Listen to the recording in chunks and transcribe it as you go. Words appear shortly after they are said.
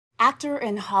Actor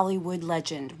and Hollywood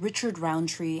legend Richard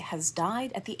Roundtree has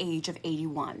died at the age of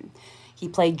 81. He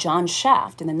played John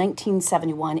Shaft in the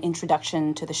 1971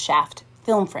 introduction to the Shaft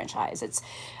film franchise. It's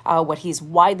what he's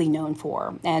widely known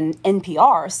for. And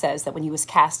NPR says that when he was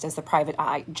cast as the private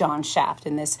eye John Shaft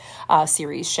in this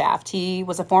series Shaft, he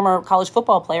was a former college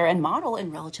football player and model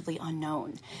and relatively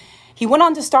unknown. He went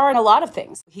on to star in a lot of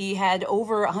things. He had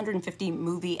over 150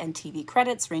 movie and TV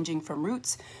credits, ranging from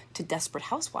Roots to Desperate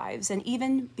Housewives, and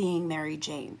even Being Mary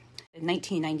Jane. In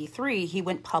 1993, he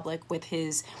went public with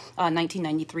his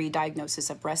 1993 diagnosis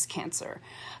of breast cancer.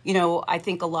 You know, I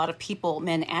think a lot of people,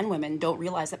 men and women, don't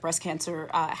realize that breast cancer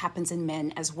happens in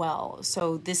men as well.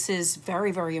 So this is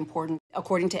very, very important.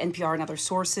 According to NPR and other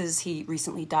sources, he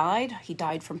recently died. He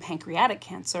died from pancreatic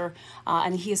cancer,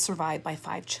 and he is survived by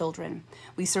 5 children.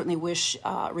 We certainly wish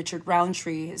Richard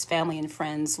Roundtree, his family and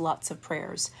friends, lots of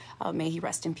prayers. May he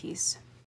rest in peace.